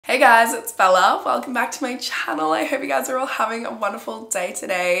Hey guys, it's Bella. Welcome back to my channel. I hope you guys are all having a wonderful day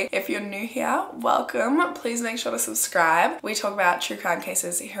today. If you're new here, welcome. Please make sure to subscribe. We talk about true crime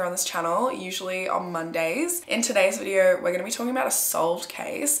cases here on this channel, usually on Mondays. In today's video, we're going to be talking about a solved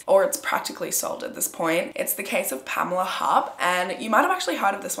case, or it's practically solved at this point. It's the case of Pamela Hupp, and you might have actually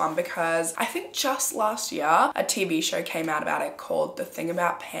heard of this one because I think just last year, a TV show came out about it called The Thing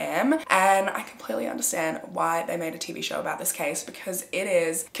About Pam, and I completely understand why they made a TV show about this case because it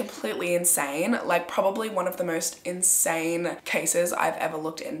is completely insane, like probably one of the most insane cases I've ever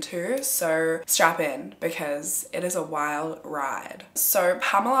looked into, so strap in because it is a wild ride. So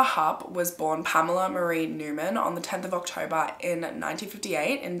Pamela Hupp was born Pamela Marie Newman on the 10th of October in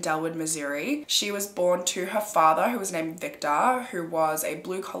 1958 in Delwood, Missouri. She was born to her father, who was named Victor, who was a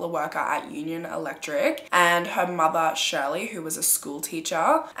blue-collar worker at Union Electric, and her mother Shirley, who was a school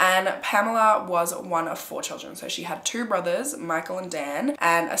teacher. And Pamela was one of 4 children, so she had 2 brothers, Michael and Dan,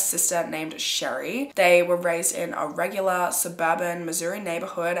 and a sister named Sherry. They were raised in a regular suburban Missouri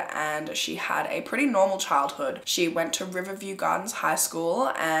neighborhood, and she had a pretty normal childhood. She went to Riverview Gardens High School,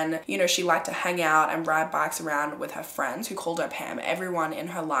 and you know, she liked to hang out and ride bikes around with her friends who called her Pam. Everyone in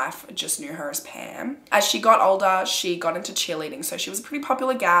her life just knew her as Pam. As she got older, she got into cheerleading, so she was a pretty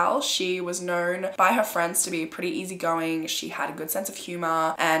popular gal. She was known by her friends to be pretty easygoing. She had a good sense of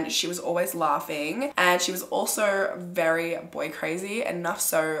humor, and she was always laughing, and she was also very boy crazy, enough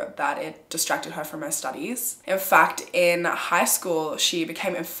so that it distracted her from her studies. In fact, in high school, she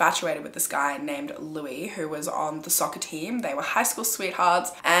became infatuated with this guy named Louis, who was on the soccer team. They were high school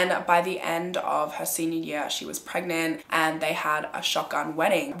sweethearts, and by the end of her senior year, she was pregnant, and they had a shotgun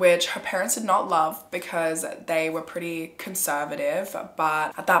wedding, which her parents did not love because they were pretty conservative,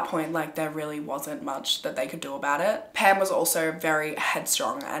 but at that point, like, there really wasn't much that they could do about it. Pam was also very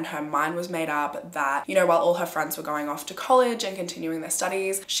headstrong, and her mind was made up that, you know, while all her friends were going off to college and continuing their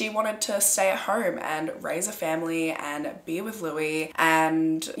studies, she wanted to stay at home and raise a family and be with Louis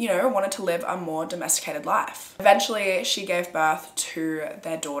and, you know, wanted to live a more domesticated life. Eventually, she gave birth to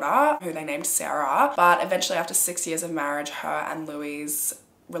their daughter, who they named Sarah, but eventually after 6 years of marriage, her and Louis's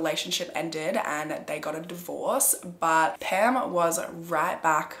relationship ended and they got a divorce, but Pam was right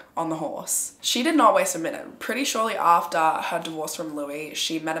back on the horse. She did not waste a minute. Pretty shortly after her divorce from Louis,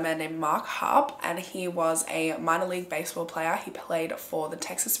 she met a man named Mark Hupp, and he was a minor league baseball player. He played for the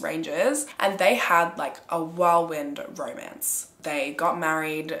Texas Rangers, and they had like a whirlwind romance. They got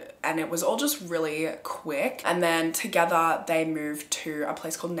married and it was all just really quick, and then together they moved to a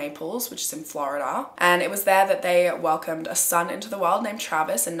place called Naples, which is in Florida, and it was there that they welcomed a son into the world named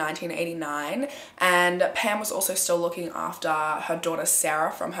Travis in 1989. And Pam was also still looking after her daughter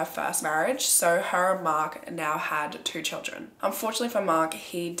Sarah from her first marriage, so her and Mark now had 2 children. Unfortunately for Mark,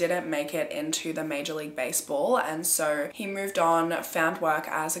 he didn't make it into the Major League Baseball, and so he moved on, found work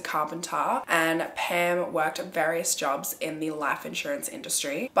as a carpenter, and Pam worked various jobs in the life insurance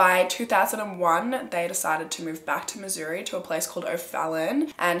industry. By 2001, they decided to move back to Missouri to a place called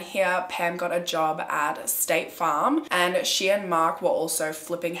O'Fallon, and here Pam got a job at State Farm, and she and Mark were also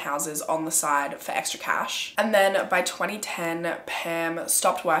flipping houses on the side for extra cash. And then by 2010, Pam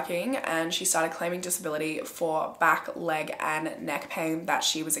stopped working and she started claiming disability for back, leg, and neck pain that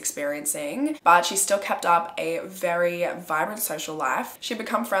she was experiencing, but she still kept up a very vibrant social life. She'd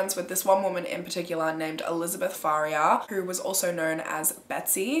become friends with this one woman in particular named Elizabeth Faria, who was also known as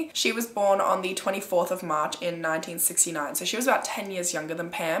Betsy. She was born on the 24th of March in 1969, so she was about 10 years younger than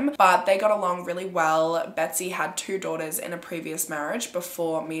Pam, but they got along really well. Betsy had 2 daughters in a previous marriage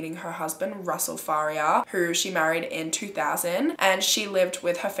before meeting her husband, Russell Faria, who she married in 2000, and she lived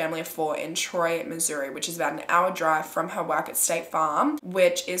with her family of 4 in Troy, Missouri, which is about an hour drive from her work at State Farm,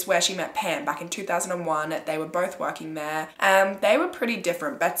 which is where she met Pam back in 2001. They were both working there, and they were pretty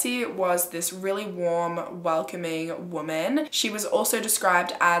different. Betsy was this really warm, welcoming woman. She was also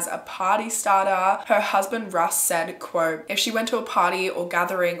described as a party starter. Her husband Russ said, quote, if she went to a party or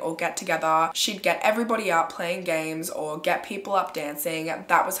gathering or get together, she'd get everybody up playing games or get people up dancing.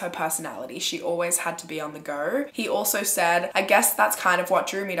 That was her personality. She always had to be on the go. He also said, I guess that's kind of what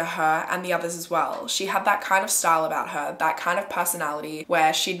drew me to her and the others as well. She had that kind of style about her, that kind of personality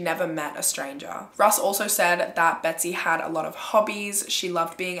where she'd never met a stranger. Russ also said that Betsy had a lot of hobbies. She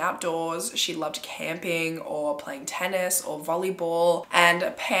loved being outdoors. She loved camping or playing tennis or volleyball.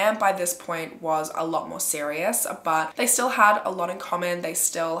 And Pam by this point was a lot more serious, but they still had a lot in common. They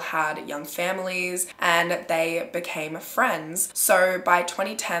still had young families and they became friends. So by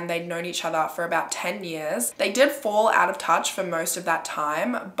 2010, they'd known each other for about 10 years. They did fall out of touch for most of that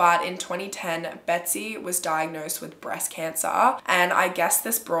time, but in 2010, Betsy was diagnosed with breast cancer. And I guess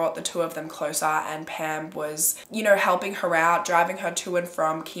this brought the two of them closer, and Pam was, you know, helping her out, driving her to and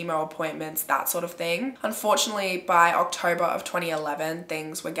from chemo appointments, that sort of thing. Unfortunately, by October of 2011,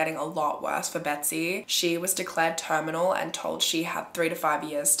 things were getting a lot worse for Betsy. She was declared terminal and told she had 3 to 5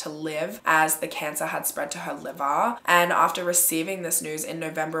 years to live as the cancer had spread to her liver. And after receiving this news in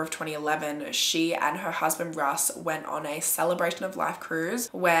November of 2011, she and her husband Russ went on a celebration of life cruise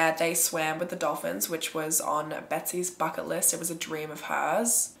where they swam with the dolphins, which was on Betsy's bucket list. It was a dream of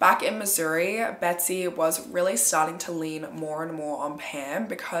hers. Back in Missouri, Betsy was really starting to lean more and more on Pam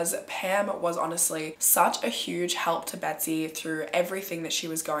because Pam was honestly such a huge help to Betsy through everything that she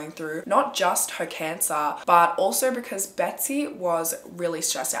was going through, not just her cancer, but also because Betsy was really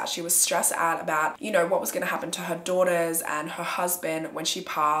stressed out. She was stressed out about, you know, what was going to happen to her daughters and her husband when she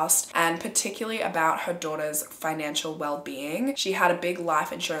passed, and particularly about her daughter's financial well-being. She had a big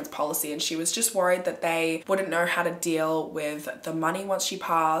life insurance policy and she was just worried that they wouldn't know how to deal with the money once she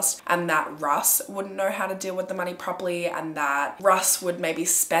passed, and that Russ wouldn't know how to deal with the money properly, and that Russ would maybe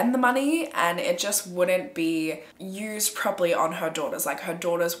spend the money and it just wouldn't be used properly on her daughters. Like her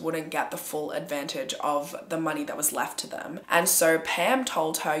daughters wouldn't get the full advantage of the money that was left to them. And so Pam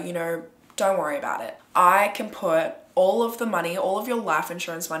told her, you know, don't worry about it. I can put all of the money, all of your life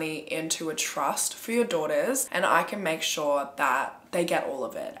insurance money into a trust for your daughters, and I can make sure that they get all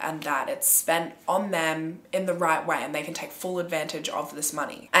of it and that it's spent on them in the right way and they can take full advantage of this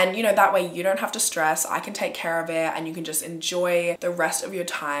money. And you know, that way you don't have to stress, I can take care of it, and you can just enjoy the rest of your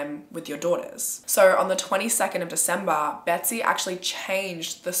time with your daughters. So on the 22nd of December, Betsy actually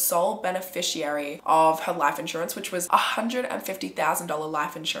changed the sole beneficiary of her life insurance, which was a $150,000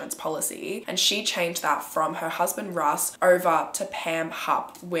 life insurance policy, and she changed that from her husband Russ over to Pam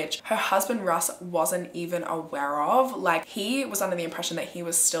Hupp, which her husband Russ wasn't even aware of. Like, he was under the impression that he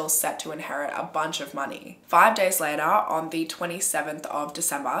was still set to inherit a bunch of money. 5 days later, on the 27th of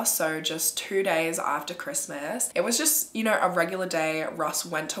December, so just 2 days after Christmas, it was just, you know, a regular day. Russ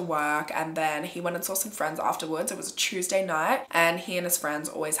went to work and then he went and saw some friends afterwards. It was a Tuesday night and he and his friends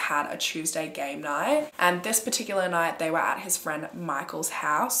always had a Tuesday game night. And this particular night they were at his friend Michael's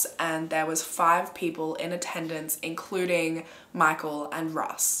house, and there was 5 people in attendance, including Michael and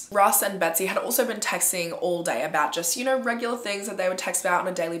Russ. Russ and Betsy had also been texting all day about just, you know, regular things that they would text about on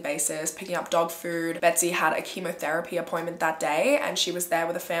a daily basis, picking up dog food. Betsy had a chemotherapy appointment that day and she was there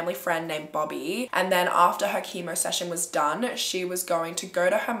with a family friend named Bobby. And then after her chemo session was done, she was going to go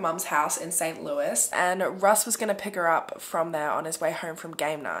to her mum's house in St. Louis, and Russ was going to pick her up from there on his way home from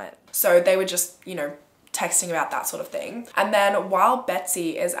game night. So they were just, you know, texting about that sort of thing. And then while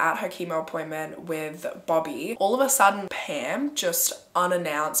Betsy is at her chemo appointment with Bobby, all of a sudden Pam just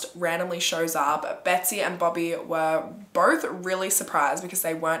unannounced randomly shows up. Betsy and Bobby were both really surprised because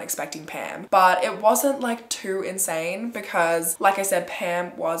they weren't expecting Pam, but it wasn't like too insane because, like I said,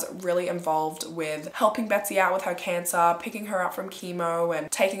 Pam was really involved with helping Betsy out with her cancer, picking her up from chemo and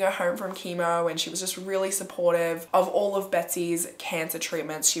taking her home from chemo, and she was just really supportive of all of Betsy's cancer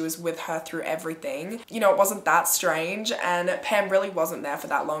treatments. She was with her through everything. You know, it wasn't that strange, and Pam really wasn't there for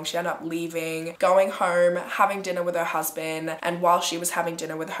that long. She ended up leaving, going home, having dinner with her husband, and while she was having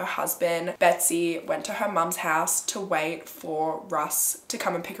dinner with her husband, Betsy went to her mum's house to wait for Russ to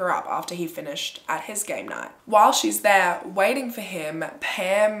come and pick her up after he finished at his game night. While she's there waiting for him,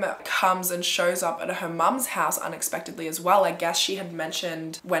 Pam comes and shows up at her mum's house unexpectedly as well. I guess she had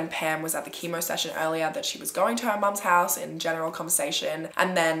mentioned when Pam was at the chemo session earlier that she was going to her mum's house in general conversation,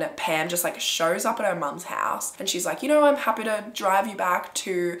 and then Pam just like shows up at her mum's house and she's like, you know, I'm happy to drive you back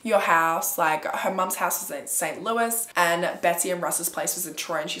to your house. Like, her mum's house is in St. Louis and Betsy and Russ's place was in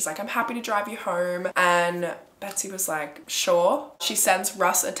Troy, and she's like, I'm happy to drive you home. And Betsy was like, sure. She sends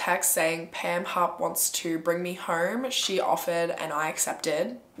Russ a text saying Pam Hupp wants to bring me home. She offered and I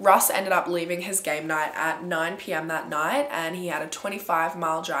accepted. Russ ended up leaving his game night at 9 p.m. that night, and he had a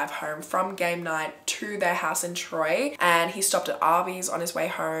 25-mile drive home from game night to their house in Troy, and he stopped at Arby's on his way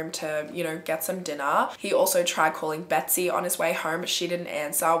home to, you know, get some dinner. He also tried calling Betsy on his way home, but she didn't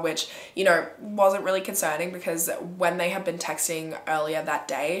answer, which, you know, wasn't really concerning because when they had been texting earlier that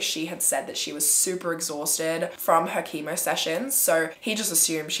day, she had said that she was super exhausted had from her chemo sessions, so he just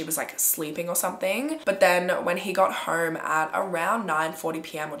assumed she was like sleeping or something. But then when he got home at around 9:40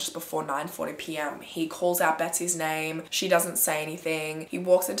 p.m. or just before 9:40 p.m., he calls out Betsy's name. She doesn't say anything. He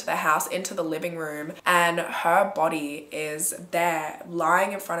walks into the house, into the living room, and her body is there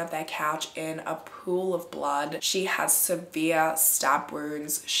lying in front of their couch in a pool of blood. She has severe stab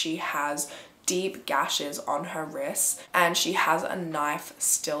wounds. She has deep gashes on her wrists, and she has a knife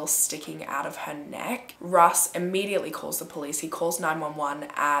still sticking out of her neck. Russ immediately calls the police. He calls 911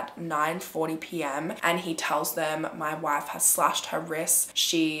 at 9:40 p.m. and he tells them, my wife has slashed her wrists.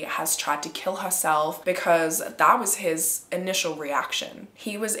 She has tried to kill herself, because that was his initial reaction.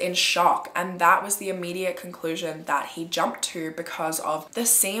 He was in shock, and that was the immediate conclusion that he jumped to because of the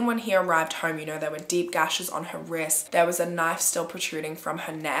scene when he arrived home. You know, there were deep gashes on her wrist. There was a knife still protruding from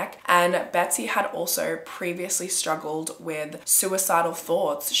her neck, and Betsy had also previously struggled with suicidal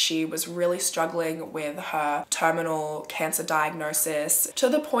thoughts. She was really struggling with her terminal cancer diagnosis, to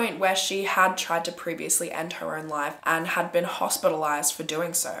the point where she had tried to previously end her own life and had been hospitalized for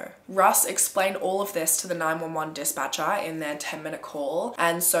doing so. Russ explained all of this to the 911 dispatcher in their 10-minute call,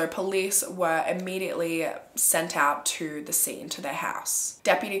 and so police were immediately sent out to the scene, to their house.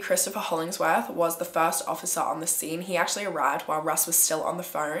 Deputy Christopher Hollingsworth was the first officer on the scene. He actually arrived while Russ was still on the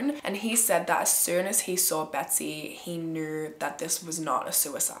phone, and he said that as soon as he saw Betsy, he knew that this was not a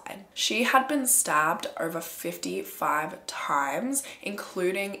suicide. She had been stabbed over 55 times,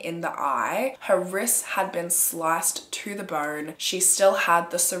 including in the eye. Her wrists had been sliced to the bone. She still had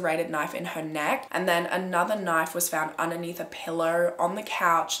the serrated knife in her neck, and then another knife was found underneath a pillow on the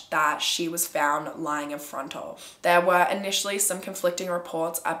couch that she was found lying in front of. There were initially some conflicting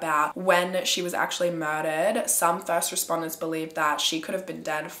reports about when she was actually murdered. Some first responders believed that she could have been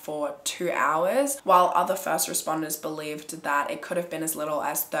dead for 2 hours, while other first responders believed that it could have been as little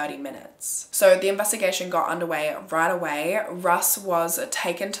as 30 minutes. So the investigation got underway right away. Russ was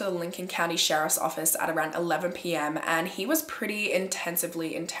taken to the Lincoln County Sheriff's Office at around 11 p.m. and he was pretty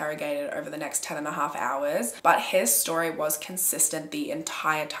intensively interrogated over the next 10.5 hours, but his story was consistent the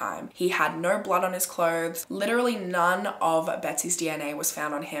entire time. He had no blood on his clothes. Literally none of Betsy's DNA was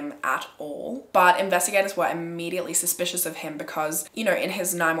found on him at all. But investigators were immediately suspicious of him because, you know, in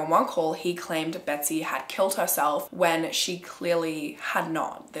his 911 call, he claimed Betsy had killed herself when she clearly had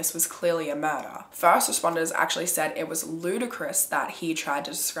not. This was clearly a murder. First responders actually said it was ludicrous that he tried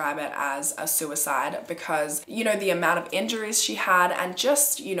to describe it as a suicide because, you know, the amount of injuries she had and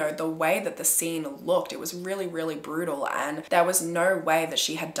just, you know, the way that the scene looked, it was really, really brutal, and there was no way that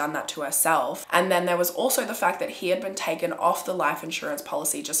she had done that to herself. And then there was also the fact that he had been taken off the life insurance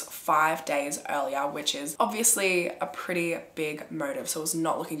policy just 5 days earlier, which is obviously a pretty big motive, so it was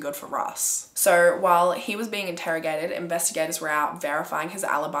not looking good for Russ. So while he was being interrogated, investigators were out verifying his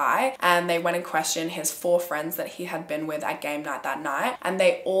alibi, and they went and questioned his 4 friends that he had been with at game night that night, and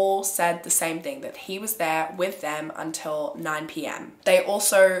they all said the same thing, that he was there with them until 9 p.m. They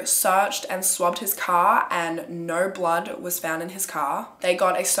also searched and swabbed his car, and no blood was found in his car. They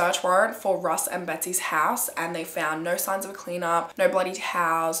got a search warrant for Russ and Betsy's house, and they found no signs of a cleanup, no bloody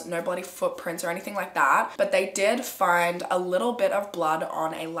towels, no bloody footprints or anything like that, but they did find a little bit of blood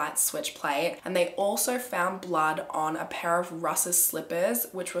on a light switch plate, and they also found blood on a pair of Russ's slippers,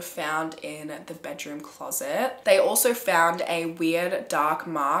 which were found in the bedroom closet. They also found a weird dark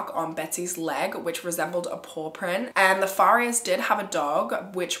mark on Betsy's leg, which resembled a paw print, and the Farias did have a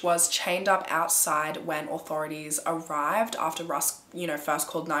dog, which was chained up outside when authorities arrived after Russ, you know, first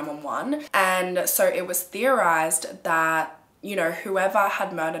called 911. And so it was theorized that, you know, whoever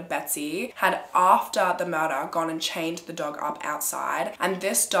had murdered Betsy had, after the murder, gone and chained the dog up outside, and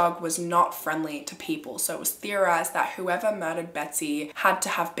this dog was not friendly to people. So it was theorized that whoever murdered Betsy had to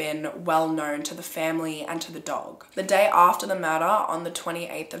have been well known to the family and to the dog. The day after the murder, on the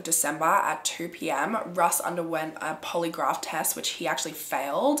 28th of December at 2 p.m, Russ underwent a polygraph test, which he actually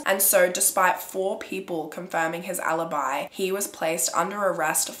failed. And so despite 4 people confirming his alibi, he was placed under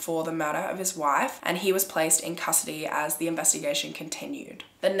arrest for the murder of his wife, and he was placed in custody as the investigation continued.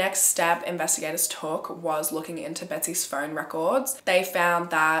 The next step investigators took was looking into Betsy's phone records. They found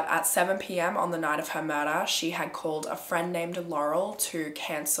that at 7 p.m. on the night of her murder, she had called a friend named Laurel to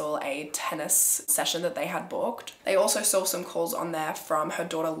cancel a tennis session that they had booked. They also saw some calls on there from her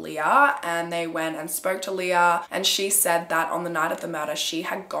daughter Leah, and they went and spoke to Leah, and she said that on the night of the murder, she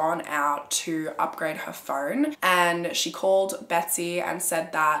had gone out to upgrade her phone, and she called Betsy and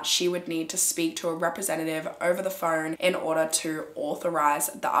said that she would need to speak to a representative over the phone in order to authorize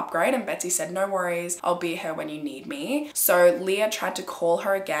the upgrade, and Betsy said, no worries, I'll be here when you need me. So Leah tried to call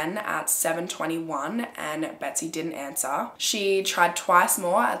her again at 7:21 and Betsy didn't answer. She tried twice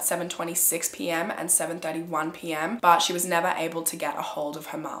more at 7:26 p.m. and 7:31 p.m, but she was never able to get a hold of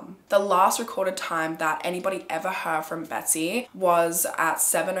her mum. The last recorded time that anybody ever heard from Betsy was at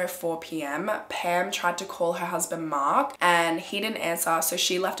 7:04 p.m. Pam tried to call her husband Mark and he didn't answer, so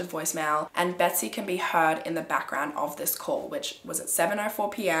she left a voicemail, and Betsy can be heard in the background of this call, which was at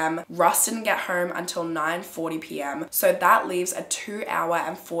 7:04 p.m. Russ didn't get home until 9:40 p.m, so that leaves a 2-hour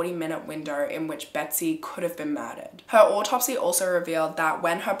and 40-minute window in which Betsy could have been murdered. Her autopsy also revealed that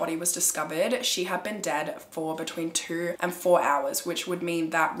when her body was discovered, she had been dead for between 2 and 4 hours, which would mean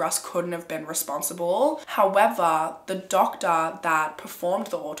that Russ couldn't have been responsible. However, the doctor that performed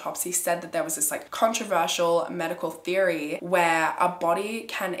the autopsy said that there was this like controversial medical theory where a body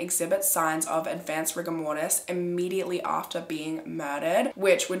can exhibit signs of advanced rigor mortis immediately after being murdered,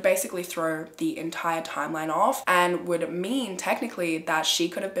 which would basically throw the entire timeline off and would mean technically that she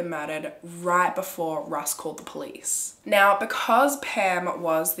could have been murdered right before Russ called the police. Now, because Pam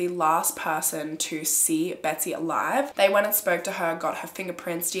was the last person to see Betsy alive, they went and spoke to her, got her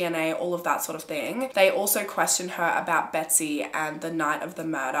fingerprints, DNA, all of that sort of thing. They also questioned her about Betsy and the night of the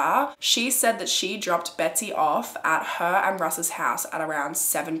murder. She said that she dropped Betsy off at her and Russ's house at around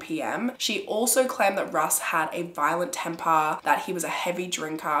 7 p.m. She also claimed that Russ had a violent temper, that he was a heavy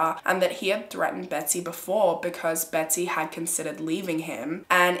drinker, and that he had threatened Betsy before because Betsy had considered leaving him.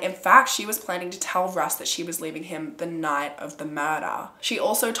 And in fact, she was planning to tell Russ that she was leaving him the night of the murder. She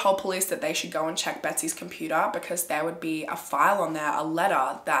also told police that they should go and check Betsy's computer because there would be a file on there, a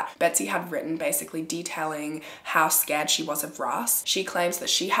letter that Betsy had written basically detailing how scared she was of Russ. She claims that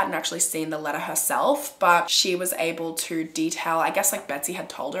she hadn't actually seen the letter herself, but she was able to detail, I guess like Betsy had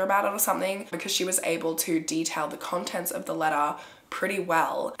told her about it or something, because she was able to detail the contents of the letter pretty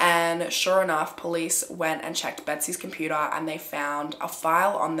well. And sure enough, police went and checked Betsy's computer and they found a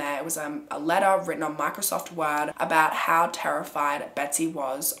file on there. It was a letter written on Microsoft Word about how terrified Betsy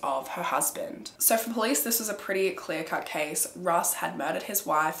was of her husband. So for police, this was a pretty clear-cut case. Russ had murdered his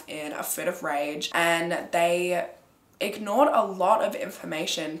wife in a fit of rage, and they ignored a lot of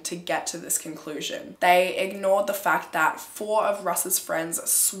information to get to this conclusion. They ignored the fact that 4 of Russ's friends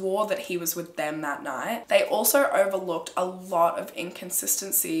swore that he was with them that night. They also overlooked a lot of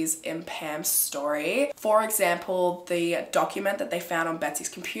inconsistencies in Pam's story. For example, the document that they found on Betsy's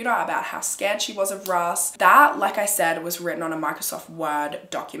computer about how scared she was of Russ, that, like I said, was written on a Microsoft Word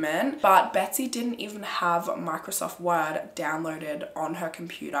document, but Betsy didn't even have Microsoft Word downloaded on her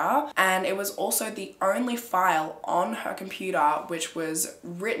computer, and it was also the only file on her computer which was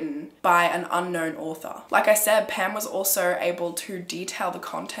written by an unknown author. Like I said, Pam was also able to detail the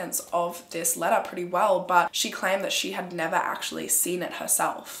contents of this letter pretty well, but she claimed that she had never actually seen it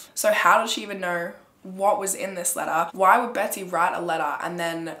herself. So how did she even know what was in this letter? Why would Betsy write a letter and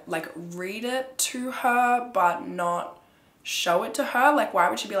then like read it to her but not show it to her? Like, why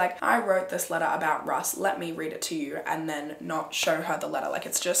would she be like, I wrote this letter about Russ, let me read it to you, and then not show her the letter? Like,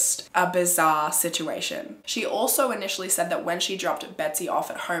 it's just a bizarre situation. She also initially said that when she dropped Betsy off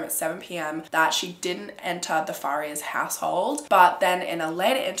at home at 7 p.m. that she didn't enter the Farias household, but then in a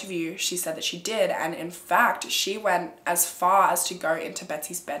later interview she said that she did, and in fact she went as far as to go into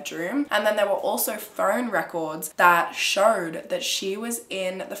Betsy's bedroom. And then there were also phone records that showed that she was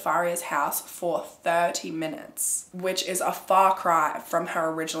in the Farias house for 30 minutes, which is a far cry from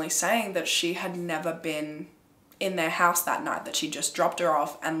her originally saying that she had never been in their house that night, that she just dropped her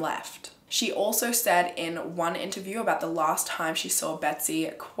off and left. She also said in one interview about the last time she saw Betsy,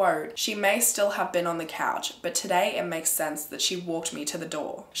 quote, "She may still have been on the couch, but today it makes sense that she walked me to the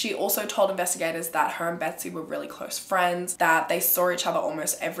door." She also told investigators that her and Betsy were really close friends, that they saw each other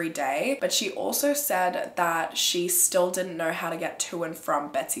almost every day, but she also said that she still didn't know how to get to and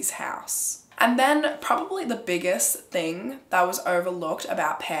from Betsy's house. And then probably the biggest thing that was overlooked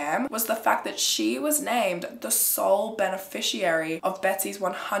about Pam was the fact that she was named the sole beneficiary of Betsy's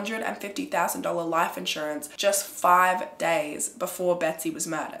 $150,000 life insurance just 5 days before Betsy was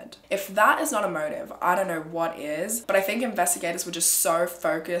murdered. If that is not a motive, I don't know what is, but I think investigators were just so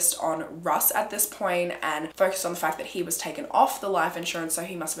focused on Russ at this point and focused on the fact that he was taken off the life insurance, so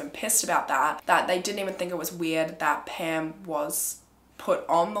he must have been pissed about that, that they didn't even think it was weird that Pam was put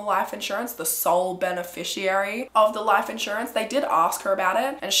on the life insurance, the sole beneficiary of the life insurance. They did ask her about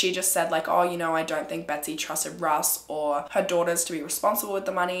it and she just said like, oh, you know, I don't think Betsy trusted Russ or her daughters to be responsible with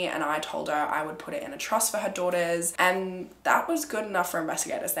the money, and I told her I would put it in a trust for her daughters, and that was good enough for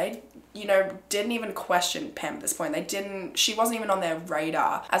investigators. They you know, didn't even question Pam at this point. She wasn't even on their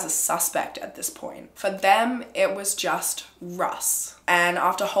radar as a suspect at this point. For them, it was just Russ. And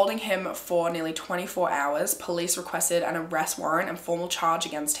after holding him for nearly 24 hours, police requested an arrest warrant and formal charge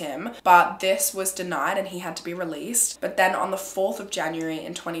against him, but this was denied and he had to be released. But then on the 4th of January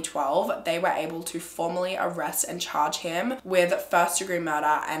in 2012, they were able to formally arrest and charge him with first-degree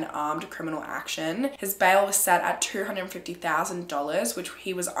murder and armed criminal action. His bail was set at $250,000, which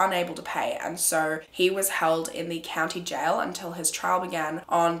he was unable to pay, and so he was held in the county jail until his trial began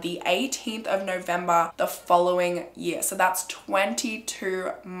on the 18th of November the following year. So that's 22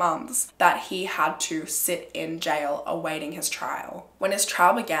 months that he had to sit in jail awaiting his trial. When his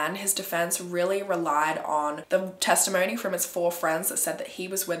trial began, his defense really relied on the testimony from his 4 friends that said that he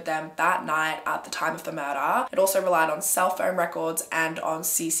was with them that night at the time of the murder. It also relied on cell phone records and on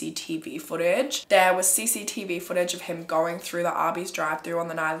CCTV footage. There was CCTV footage of him going through the Arby's drive-thru on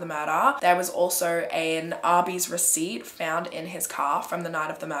the night of the murder. There was also an Arby's receipt found in his car from the night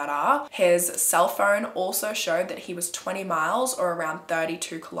of the murder. His cell phone also showed that he was 20 miles or around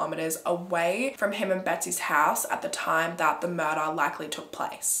 32 kilometers away from him and Betsy's house at the time that the murder likely took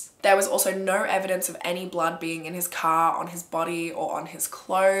place. There was also no evidence of any blood being in his car, on his body, or on his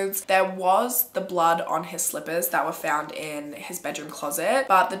clothes. There was the blood on his slippers that were found in his bedroom closet,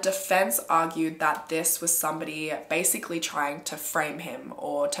 but the defense argued that this was somebody basically trying to frame him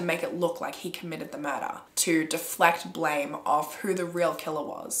or to make it look like he committed the murder, to deflect blame of who the real killer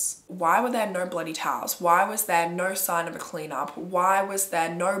was. Why were there no bloody towels? Why was there no sign of a cleanup? Why was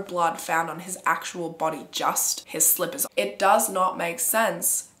there no blood found on his actual body, just his slippers? It does not make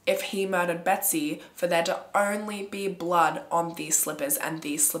sense if he murdered Betsy for there to only be blood on these slippers and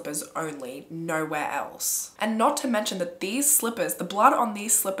these slippers only, nowhere else. And not to mention that these slippers, the blood on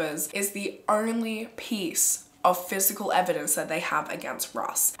these slippers is the only piece of physical evidence that they have against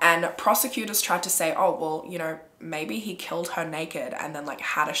Russ. And prosecutors tried to say, oh, well, you know, maybe he killed her naked and then like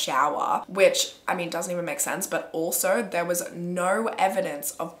had a shower, which I mean doesn't even make sense, but also there was no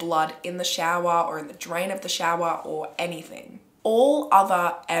evidence of blood in the shower or in the drain of the shower or anything. All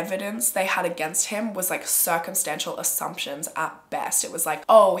other evidence they had against him was like circumstantial assumptions at best. It was like,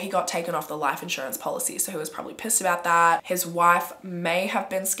 oh, he got taken off the life insurance policy, so he was probably pissed about that. His wife may have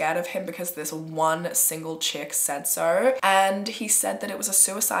been scared of him because this one single chick said so. And he said that it was a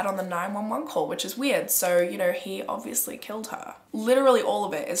suicide on the 911 call, which is weird. So, you know, he obviously killed her. Literally all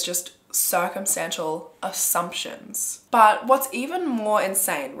of it is just circumstantial assumptions. But what's even more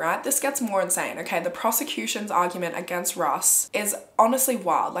insane, right? This gets more insane, okay? The prosecution's argument against Russ is honestly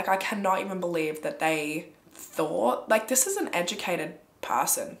wild. Like, I cannot even believe that they thought, like, this is an educated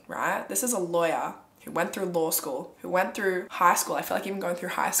person, right? This is a lawyer who went through law school, who went through high school. I feel like even going through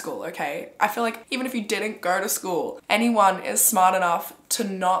high school, okay? I feel like even if you didn't go to school, anyone is smart enough to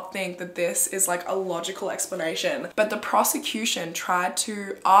not think that this is like a logical explanation. But the prosecution tried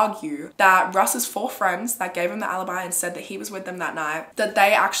to argue that Russ's 4 friends that gave him the alibi and said that he was with them that night, that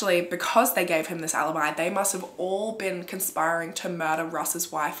they actually, because they gave him this alibi, they must have all been conspiring to murder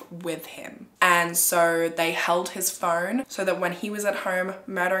Russ's wife with him. And so they held his phone so that when he was at home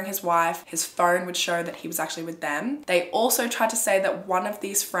murdering his wife, his phone would show that he was actually with them. They also tried to say that one of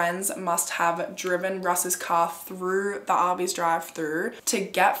these friends must have driven Russ's car through the Arby's drive-thru to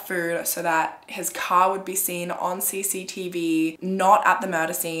get food so that his car would be seen on CCTV, not at the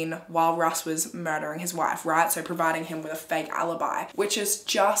murder scene while Russ was murdering his wife, right? So providing him with a fake alibi, which is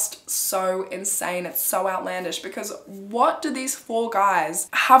just so insane. It's so outlandish because what do these 4 guys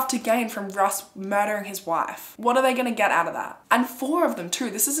have to gain from Russ murdering his wife? What are they gonna get out of that? And 4 of them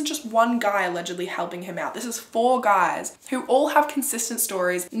too. This isn't just one guy allegedly helping him out. This is 4 guys who all have consistent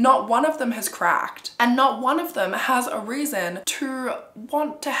stories. Not one of them has cracked, and not one of them has a reason to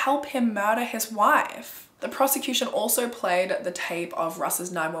want to help him murder his wife. The prosecution also played the tape of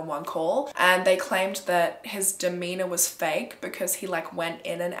Russ's 911 call, and they claimed that his demeanor was fake because he like went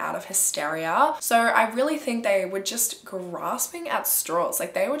in and out of hysteria. So I really think they were just grasping at straws.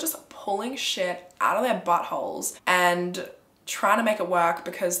 Like they were just pulling shit out of their buttholes and trying to make it work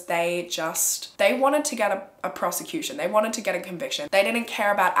because they wanted to get a prosecution. They wanted to get a conviction. They didn't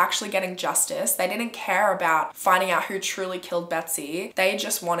care about actually getting justice. They didn't care about finding out who truly killed Betsy. They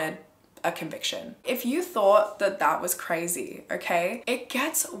just wanted a conviction. If you thought that that was crazy, okay, it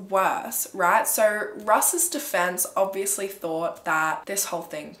gets worse, right? So Russ's defense obviously thought that this whole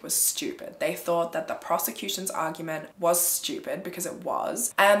thing was stupid. They thought that the prosecution's argument was stupid because it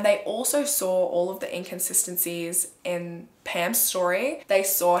was. And they also saw all of the inconsistencies in Pam's story. They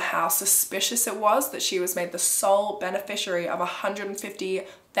saw how suspicious it was that she was made the sole beneficiary of a $150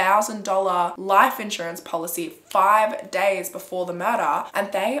 $100,000 life insurance policy 5 days before the murder,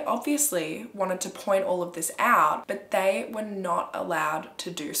 and they obviously wanted to point all of this out, but they were not allowed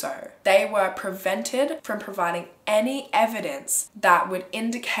to do so. They were prevented from providing any evidence that would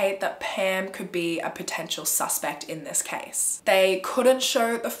indicate that Pam could be a potential suspect in this case. They couldn't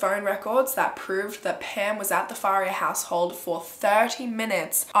show the phone records that proved that Pam was at the Faria household for 30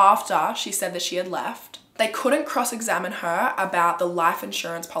 minutes after she said that she had left. They couldn't cross-examine her about the life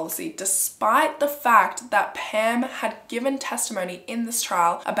insurance policy, despite the fact that Pam had given testimony in this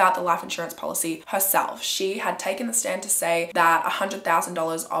trial about the life insurance policy herself. She had taken the stand to say that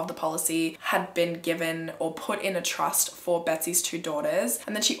 $100,000 of the policy had been given or put in a trust for Betsy's 2 daughters.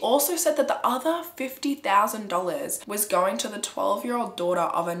 And then she also said that the other $50,000 was going to the 12-year-old daughter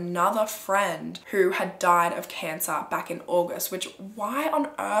of another friend who had died of cancer back in August, which why on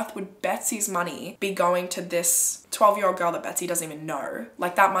earth would Betsy's money be going to this 12-year-old girl that Betsy doesn't even know?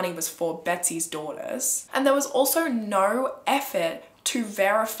 Like, that money was for Betsy's daughters. And there was also no effort to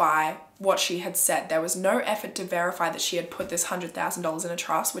verify what she had said. There was no effort to verify that she had put this $100,000 in a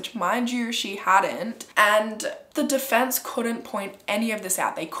trust, which, mind you, she hadn't. And the defense couldn't point any of this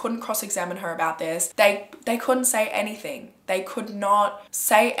out. They couldn't cross-examine her about this. They couldn't say anything. They could not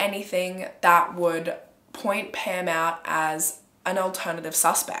say anything that would point Pam out as an alternative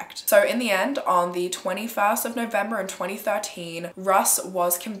suspect. So in the end, on the 21st of November in 2013, Russ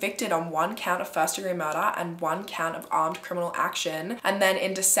was convicted on 1 count of first-degree murder and 1 count of armed criminal action. And then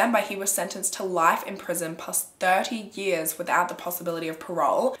in December, he was sentenced to life in prison plus 30 years without the possibility of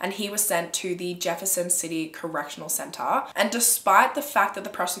parole, and he was sent to the Jefferson City Correctional Center. And despite the fact that the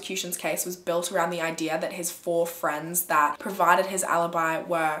prosecution's case was built around the idea that his 4 friends that provided his alibi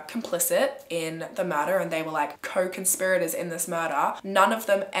were complicit in the murder and they were like co-conspirators in this murder, none of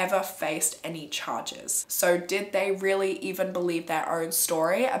them ever faced any charges. So did they really even believe their own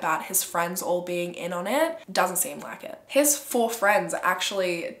story about his friends all being in on it? Doesn't seem like it. His 4 friends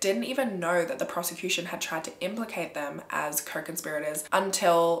actually didn't even know that the prosecution had tried to implicate them as co-conspirators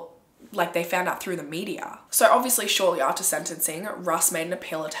until they found out through the media. So obviously shortly after sentencing, Russ made an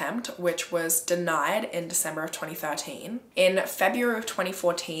appeal attempt, which was denied in December of 2013. In February of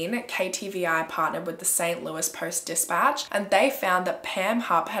 2014, KTVI partnered with the St. Louis Post-Dispatch, and they found that Pam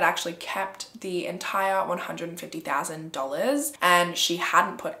Hupp had actually kept the entire $150,000, and she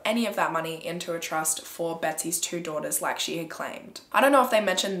hadn't put any of that money into a trust for Betsy's 2 daughters like she had claimed. I don't know if they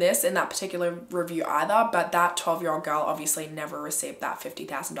mentioned this in that particular review either, but that 12-year-old girl obviously never received that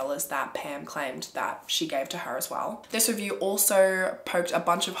 $50,000 that Pam claimed that she gave to her as well. This review also poked a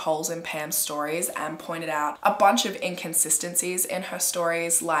bunch of holes in Pam's stories and pointed out a bunch of inconsistencies in her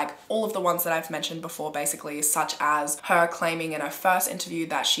stories, like all of the ones that I've mentioned before basically, such as her claiming in her first interview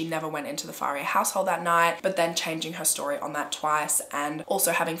that she never went into the Faria household that night, but then changing her story on that twice, and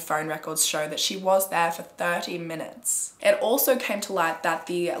also having phone records show that she was there for 30 minutes. It also came to light that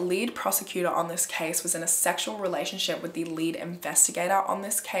the lead prosecutor on this case was in a sexual relationship with the lead investigator on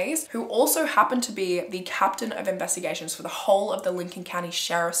this case, who also happened to be the captain of investigations for the whole of the Lincoln County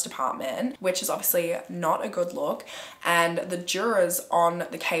Sheriff's Department, which is obviously not a good look. And the jurors on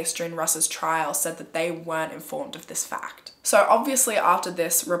the case during Russ's trial said that they weren't informed of this fact. So obviously after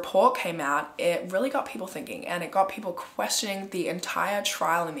this report came out, it really got people thinking, and it got people questioning the entire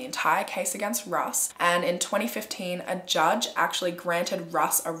trial and the entire case against Russ. And in 2015, a judge actually granted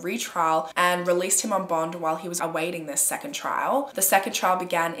Russ a retrial and released him on bond while he was awaiting this second trial. The second trial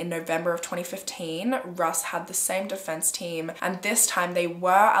began in November of 2015. Russ had the same defense team, and this time they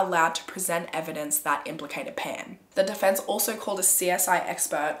were allowed to present evidence that implicated Pam. The defense also called a CSI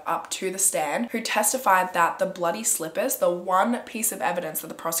expert up to the stand who testified that the bloody slippers, the one piece of evidence that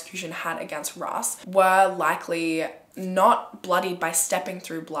the prosecution had against Russ, were likely not bloodied by stepping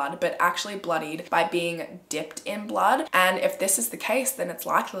through blood, but actually bloodied by being dipped in blood. And if this is the case, then it's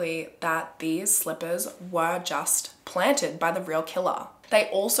likely that these slippers were just planted by the real killer. They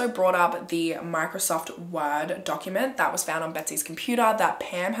also brought up the Microsoft Word document that was found on Betsy's computer that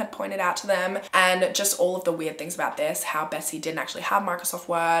Pam had pointed out to them, and just all of the weird things about this, how Betsy didn't actually have Microsoft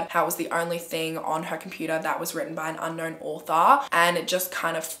Word, how it was the only thing on her computer that was written by an unknown author, and it just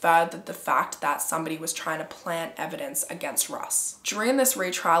kind of furthered the fact that somebody was trying to plant evidence against Russ. During this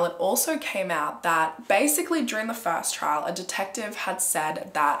retrial, it also came out that basically during the first trial, a detective had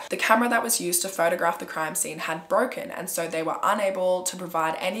said that the camera that was used to photograph the crime scene had broken, and so they were unable to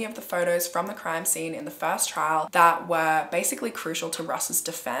provide any of the photos from the crime scene in the first trial that were basically crucial to Russ's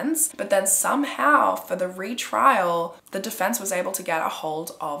defense. But then somehow for the retrial, the defense was able to get a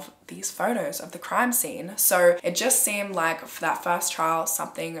hold of these photos of the crime scene. So it just seemed like for that first trial,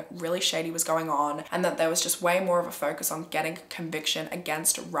 something really shady was going on, and that there was just way more of a focus on getting a conviction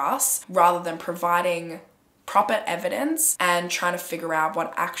against Russ rather than providing proper evidence and trying to figure out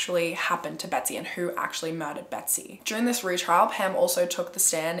what actually happened to Betsy and who actually murdered Betsy. During this retrial, Pam also took the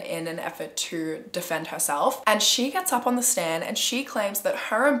stand in an effort to defend herself, and she gets up on the stand and she claims that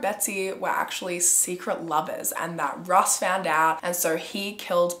her and Betsy were actually secret lovers and that Russ found out, and so he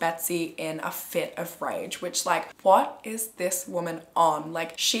killed Betsy in a fit of rage, which, like, what is this woman on?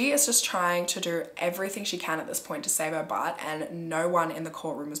 Like, she is just trying to do everything she can at this point to save her butt, and no one in the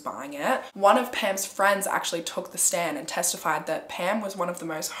courtroom was buying it. One of Pam's friends actually took the stand and testified that Pam was one of the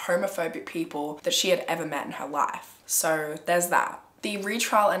most homophobic people that she had ever met in her life. So there's that. The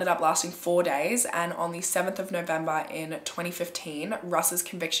retrial ended up lasting 4 days, and on the 7th of November in 2015, Russ's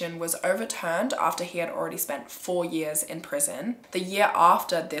conviction was overturned after he had already spent 4 years in prison. The year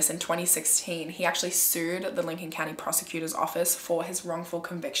after this, in 2016, he actually sued the Lincoln County Prosecutor's Office for his wrongful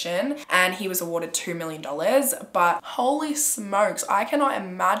conviction, and he was awarded $2 million. But holy smokes, I cannot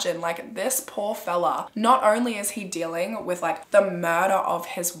imagine, like, this poor fella, not only is he dealing with like the murder of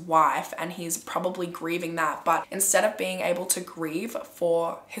his wife and he's probably grieving that, but instead of being able to grieve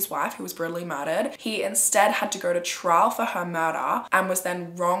for his wife who was brutally murdered, he instead had to go to trial for her murder and was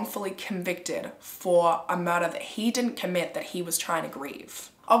then wrongfully convicted for a murder that he didn't commit, that he was trying to grieve.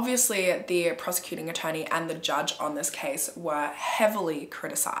 Obviously, the prosecuting attorney and the judge on this case were heavily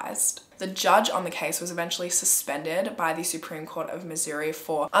criticized. The judge on the case was eventually suspended by the Supreme Court of Missouri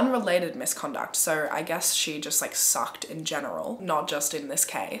for unrelated misconduct. So I guess she just like sucked in general, not just in this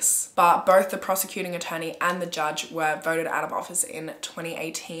case. But both the prosecuting attorney and the judge were voted out of office in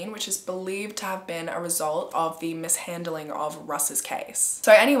 2018, which is believed to have been a result of the mishandling of Russ's case.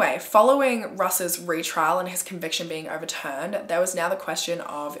 So anyway, following Russ's retrial and his conviction being overturned, there was now the question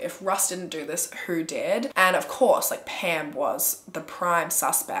of, if Russ didn't do this, who did? And of course, like, Pam was the prime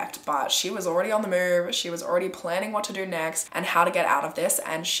suspect, but she was already on the move. She was already planning what to do next and how to get out of this,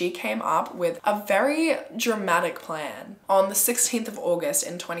 and she came up with a very dramatic plan. On the 16th of August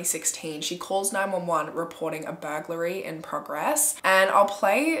in 2016, she calls 911 reporting a burglary in progress, and I'll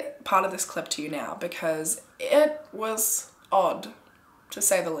play part of this clip to you now because it was odd, to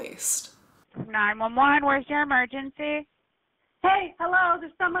say the least. 911, where's your emergency? Hey, hello,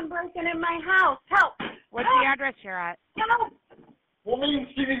 there's someone breaking in my house. Help! What's Help! the address you're at? Help! Want me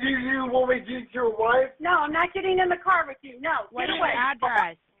to give you, want me to give your wife? No, I'm not getting in the car with you. No, What's get your away.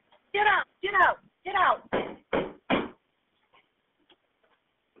 address? Get out, get out, get out.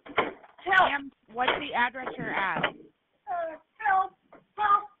 Help! Ma'am, what's the address you're at? Help!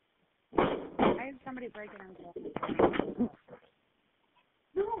 Help! I have somebody breaking into.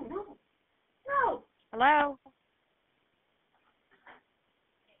 No, no, no. Hello?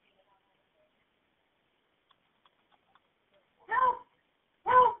 Help!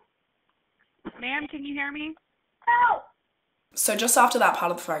 Help! Ma'am, can you hear me? Help! So just after that part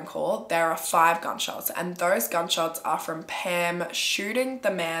of the phone call, there are 5 gunshots, and those gunshots are from Pam shooting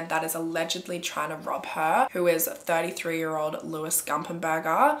the man that is allegedly trying to rob her, who is 33-year-old Louis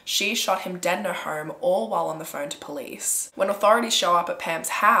Gumpenberger. She shot him dead in her home, all while on the phone to police. When authorities show up at Pam's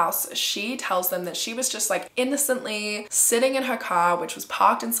house, she tells them that she was just like innocently sitting in her car, which was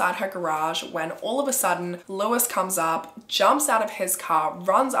parked inside her garage, when all of a sudden Louis comes up, jumps out of his car,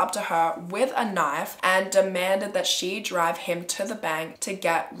 runs up to her with a knife, and demanded that she drive him to the bank to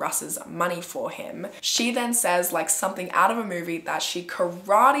get Russ's money for him. She then says, like something out of a movie, that she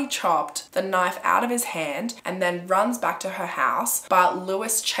karate chopped the knife out of his hand and then runs back to her house, but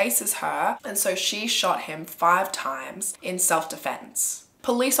Louis chases her, and so she shot him 5 times in self-defense.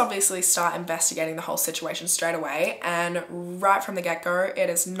 Police obviously start investigating the whole situation straight away, and right from the get-go,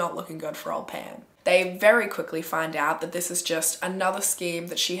 it is not looking good for old Pam. They very quickly find out that this is just another scheme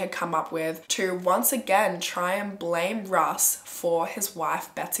that she had come up with to once again try and blame Russ for his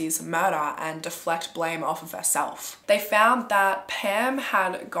wife Betsy's murder and deflect blame off of herself. They found that Pam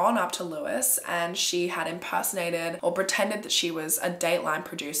had gone up to Louis and she had impersonated or pretended that she was a Dateline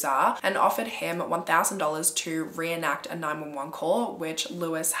producer and offered him $1,000 to reenact a 911 call, which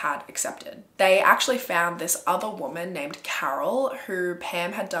Louis had accepted. They actually found this other woman named Carol, who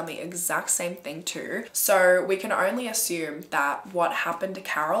Pam had done the exact same thing to. So we can only assume that what happened to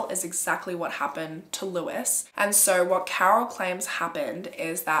Carol is exactly what happened to Lewis. And so what Carol claims happened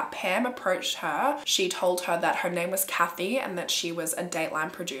is that Pam approached her. She told her that her name was Kathy and that she was a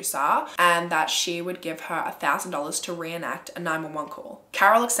Dateline producer and that she would give her $1,000 to reenact a 911 call.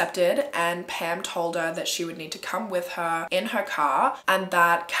 Carol accepted, and Pam told her that she would need to come with her in her car and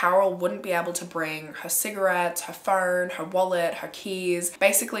that Carol wouldn't be able to bring her cigarettes, her phone, her wallet, her keys.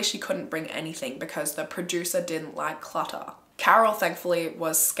 Basically, she couldn't bring anything because the producer didn't like clutter. Carol thankfully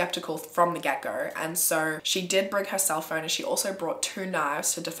was skeptical from the get-go, and so she did bring her cell phone, and she also brought 2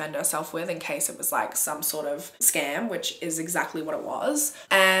 knives to defend herself with in case it was like some sort of scam, which is exactly what it was.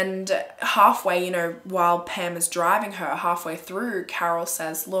 And halfway, you know, while Pam is driving her, halfway through, Carol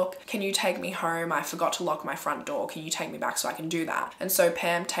says, "Look, can you take me home? I forgot to lock my front door. Can you take me back so I can do that?" And so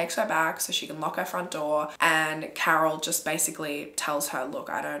Pam takes her back so she can lock her front door, and Carol just basically tells her, "Look,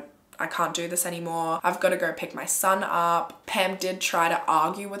 I can't do this anymore. I've got to go pick my son up." Pam did try to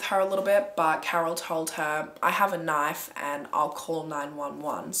argue with her a little bit, but Carol told her, "I have a knife and I'll call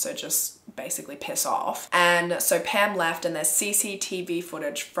 911, so just basically piss off." And so Pam left, and there's CCTV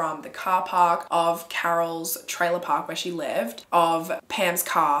footage from the car park of Carol's trailer park where she lived of Pam's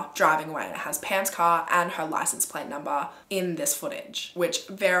car driving away. It has Pam's car and her license plate number in this footage, which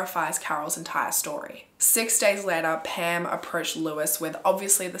verifies Carol's entire story. 6 days later, Pam approached Lewis with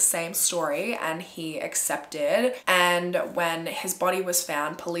obviously the same story, and he accepted. And when his body was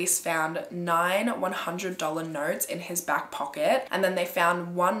found, police found 9 $100 notes in his back pocket, and then they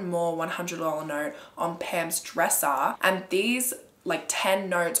found one more $100 note on Pam's dresser, and these like 10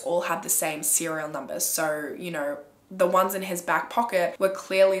 notes all had the same serial numbers. So, you know, the ones in his back pocket were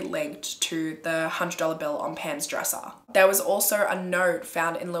clearly linked to the $100 bill on Pam's dresser. There was also a note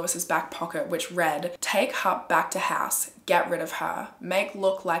found in Lewis's back pocket which read, "Take Hupp back to house, get rid of her, make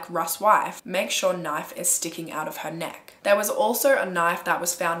look like Russ' wife, make sure knife is sticking out of her neck." There was also a knife that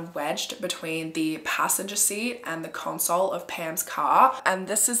was found wedged between the passenger seat and the console of Pam's car, and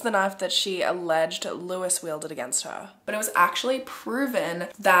this is the knife that she alleged Lewis wielded against her. But it was actually proven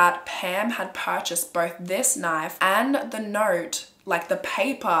that Pam had purchased both this knife and the note, like the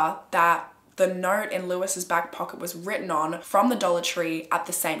paper that the note in Lewis's back pocket was written on, from the Dollar Tree at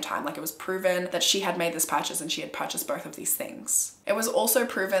the same time. Like, it was proven that she had made this purchase and she had purchased both of these things. It was also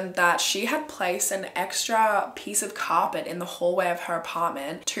proven that she had placed an extra piece of carpet in the hallway of her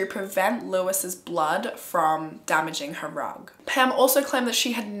apartment to prevent Lewis's blood from damaging her rug. Pam also claimed that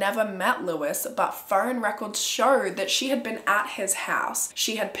she had never met Lewis, but phone records showed that she had been at his house.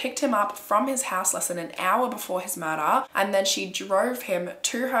 She had picked him up from his house less than an hour before his murder, and then she drove him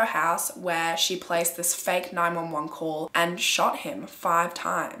to her house where she placed this fake 911 call and shot him 5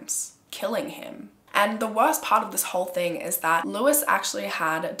 times, killing him. And the worst part of this whole thing is that Lewis actually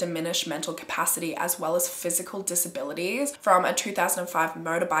had diminished mental capacity as well as physical disabilities from a 2005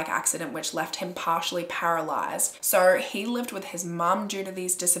 motorbike accident which left him partially paralyzed. So he lived with his mum due to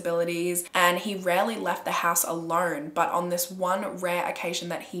these disabilities, and he rarely left the house alone. But on this one rare occasion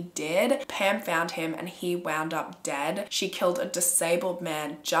that he did, Pam found him and he wound up dead. She killed a disabled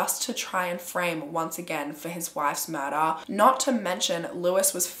man just to try and frame once again for his wife's murder. Not to mention,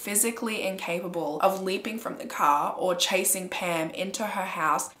 Lewis was physically incapable of leaping from the car or chasing Pam into her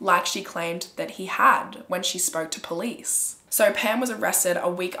house like she claimed that he had when she spoke to police. So Pam was arrested a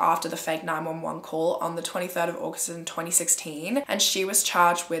week after the fake 911 call on the 23rd of August in 2016, and she was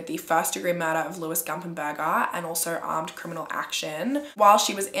charged with the first-degree murder of Louis Gumpenberger and also armed criminal action. While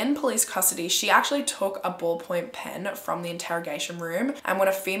she was in police custody, she actually took a ballpoint pen from the interrogation room, and when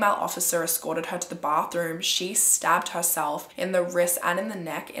a female officer escorted her to the bathroom, she stabbed herself in the wrist and in the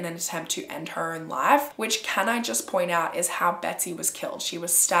neck in an attempt to end her own life, which, can I just point out, is how Betsy was killed. She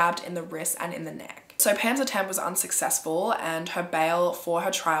was stabbed in the wrist and in the neck. So Pam's attempt was unsuccessful, and her bail for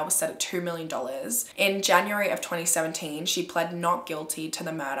her trial was set at $2 million. In January of 2017, she pled not guilty to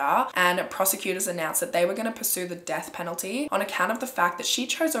the murder, and prosecutors announced that they were going to pursue the death penalty on account of the fact that she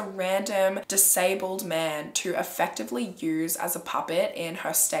chose a random disabled man to effectively use as a puppet in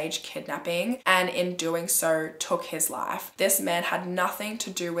her staged kidnapping, and in doing so took his life. This man had nothing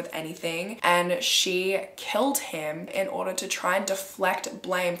to do with anything, and she killed him in order to try and deflect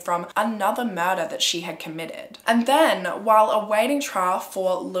blame from another murder that she had committed. And then, while awaiting trial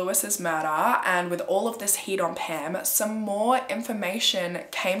for Lewis's murder, and with all of this heat on Pam, some more information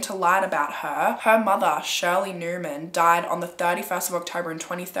came to light about her. Her mother, Shirley Newman, died on the 31st of October in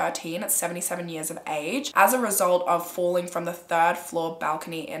 2013 at 77 years of age as a result of falling from the 3rd floor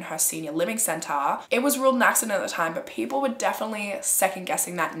balcony in her senior living center. It was ruled an accident at the time, but people were definitely second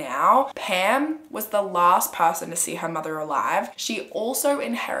guessing that now. Pam was the last person to see her mother alive. She also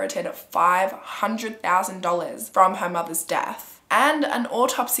inherited $500,000 from her mother's death. And an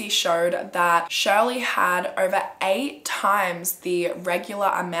autopsy showed that Shirley had over 8 times the regular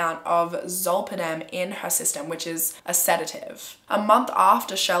amount of zolpidem in her system, which is a sedative. A month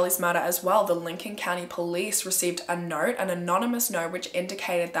after Shirley's murder as well, the Lincoln County Police received a note, an anonymous note, which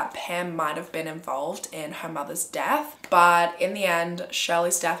indicated that Pam might have been involved in her mother's death. But in the end,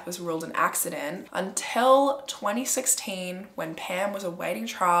 Shirley's death was ruled an accident until 2016, when Pam was awaiting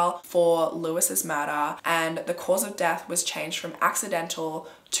trial for Lewis's murder, and the cause of death was changed from accidental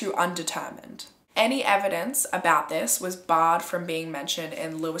to undetermined. Any evidence about this was barred from being mentioned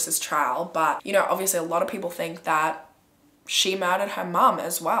in Lewis's trial, but you know, obviously a lot of people think that she murdered her mum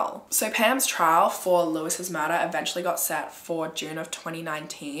as well. So Pam's trial for Lewis's murder eventually got set for June of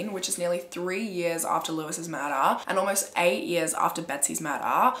 2019, which is nearly 3 years after Lewis's murder and almost 8 years after Betsy's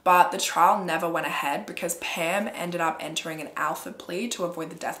murder. But the trial never went ahead because Pam ended up entering an alpha plea to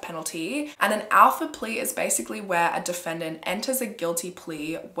avoid the death penalty. And an alpha plea is basically where a defendant enters a guilty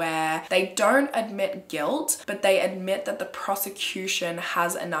plea where they don't admit guilt, but they admit that the prosecution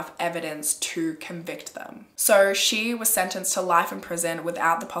has enough evidence to convict them. So she was sentenced to life in prison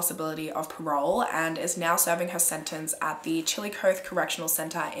without the possibility of parole and is now serving her sentence at the Chillicothe Correctional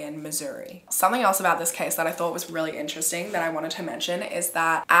Center in Missouri. Something else about this case that I thought was really interesting that I wanted to mention is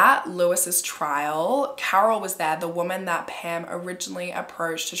that at Lewis's trial, Carol was there, the woman that Pam originally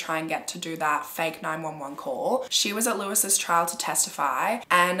approached to try and get to do that fake 911 call. She was at Lewis's trial to testify,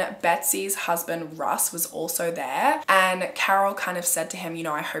 and Betsy's husband Russ was also there, and Carol kind of said to him, you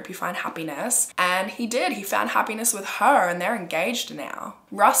know, I hope you find happiness, and he did. He found happiness with her, and they're engaged now.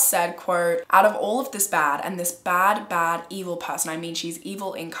 Russ said, quote, out of all of this bad, and this bad, evil person, I mean she's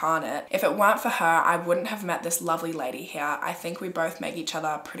evil incarnate, if it weren't for her, I wouldn't have met this lovely lady here. I think we both make each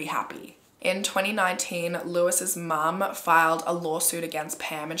other pretty happy. In 2019, Lewis's mum filed a lawsuit against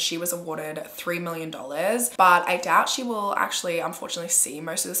Pam and she was awarded $3 million, but I doubt she will actually, unfortunately, see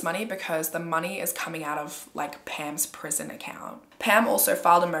most of this money because the money is coming out of like Pam's prison account. Pam also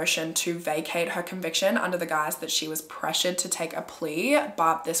filed a motion to vacate her conviction under the guise that she was pressured to take a plea,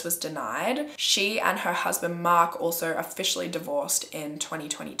 but this was denied. She and her husband Mark also officially divorced in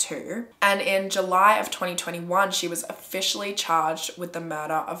 2022. And in July of 2021, she was officially charged with the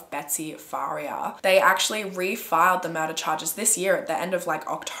murder of Betsy Faria. They actually refiled the murder charges this year at the end of like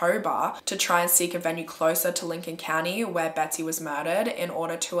October to try and seek a venue closer to Lincoln County where Betsy was murdered in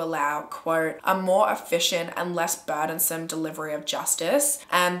order to allow, quote, a more efficient and less burdensome delivery of justice.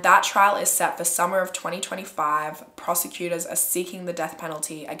 And that trial is set for summer of 2025. Prosecutors are seeking the death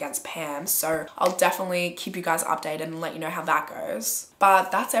penalty against Pam, so I'll definitely keep you guys updated and let you know how that goes.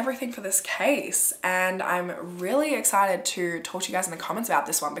 But that's everything for this case, and I'm really excited to talk to you guys in the comments about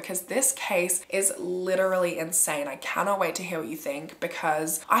this one because this case is literally insane. I cannot wait to hear what you think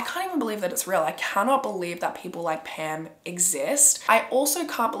because I can't even believe that it's real. I cannot believe that people like Pam exist. I also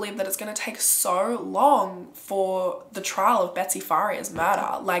can't believe that it's going to take so long for the trial of Betsy Faria's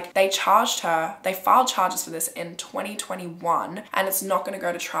murder. Like, they charged her, they filed charges for this in 2021 and it's not going to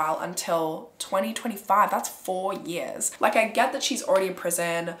go to trial until 2025. That's 4 years. Like, I get that she's already in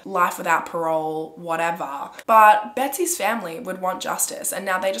prison, life without parole, whatever, but Betsy's family would want justice and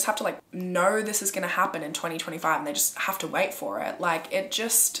now they just have to like know this is going to happen in 2025 and they just have to wait for it. Like, it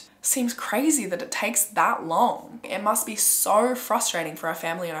just seems crazy that it takes that long. It must be so frustrating for her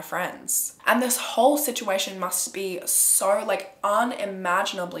family and her friends. And this whole situation must be so like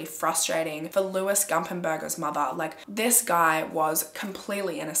unimaginably frustrating for Louis Gumpenberger's mother. Like, this guy was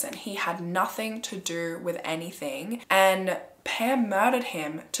completely innocent. He had nothing to do with anything, and Pam murdered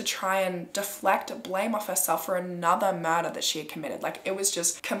him to try and deflect blame off herself for another murder that she had committed. Like, it was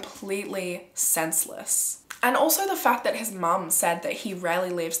just completely senseless. And also the fact that his mum said that he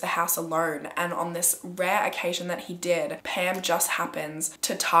rarely leaves the house alone, and on this rare occasion that he did, Pam just happens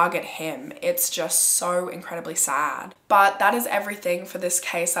to target him. It's just so incredibly sad. But that is everything for this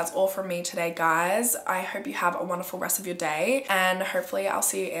case. That's all from me today, guys. I hope you have a wonderful rest of your day, and hopefully I'll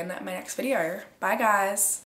see you in my next video. Bye, guys.